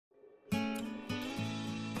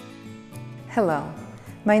Hello,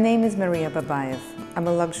 my name is Maria Babaev. I'm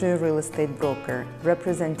a luxury real estate broker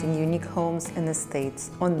representing unique homes and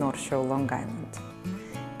estates on North Shore, Long Island.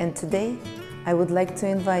 And today, I would like to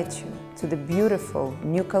invite you to the beautiful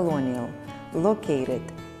new colonial located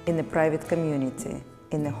in a private community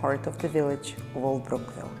in the heart of the village of Old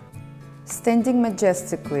Brookville. Standing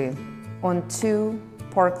majestically on 2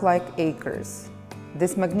 park-like acres,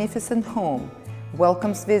 this magnificent home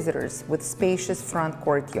welcomes visitors with spacious front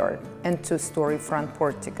courtyard and 2-story front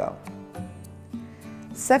portico.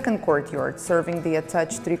 Second courtyard, serving the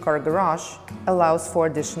attached 3-car garage, allows for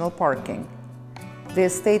additional parking. The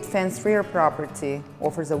estate fenced rear property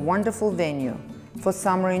offers a wonderful venue for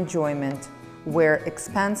summer enjoyment where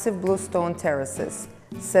expansive bluestone terraces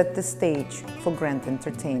set the stage for grand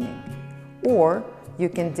entertaining. Or you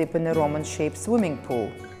can dip in a Roman-shaped swimming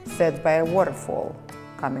pool fed by a waterfall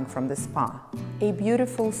coming from the spa. A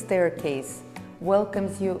beautiful staircase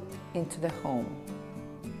welcomes you into the home.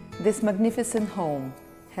 This magnificent home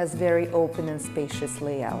has very open and spacious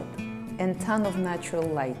layout and ton of natural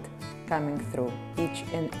light coming through each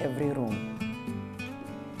and every room.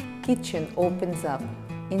 Kitchen opens up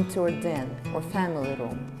into a den or family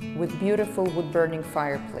room with beautiful wood-burning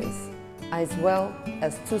fireplace, as well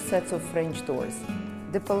as 2 sets of French doors.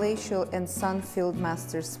 The palatial and sun-filled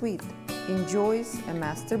master suite enjoys a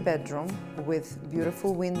master bedroom with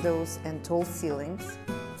beautiful windows and tall ceilings,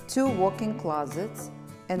 2 walk-in closets,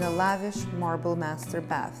 and a lavish marble master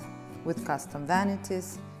bath with custom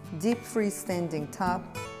vanities, deep freestanding tub,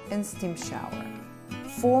 and steam shower.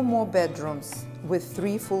 4 more bedrooms with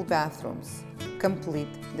 3 full bathrooms complete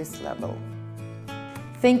this level.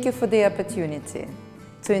 Thank you for the opportunity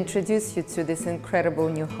to introduce you to this incredible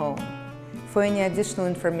new home. For any additional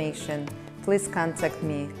information, please contact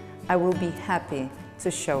me. I will be happy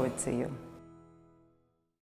to show it to you.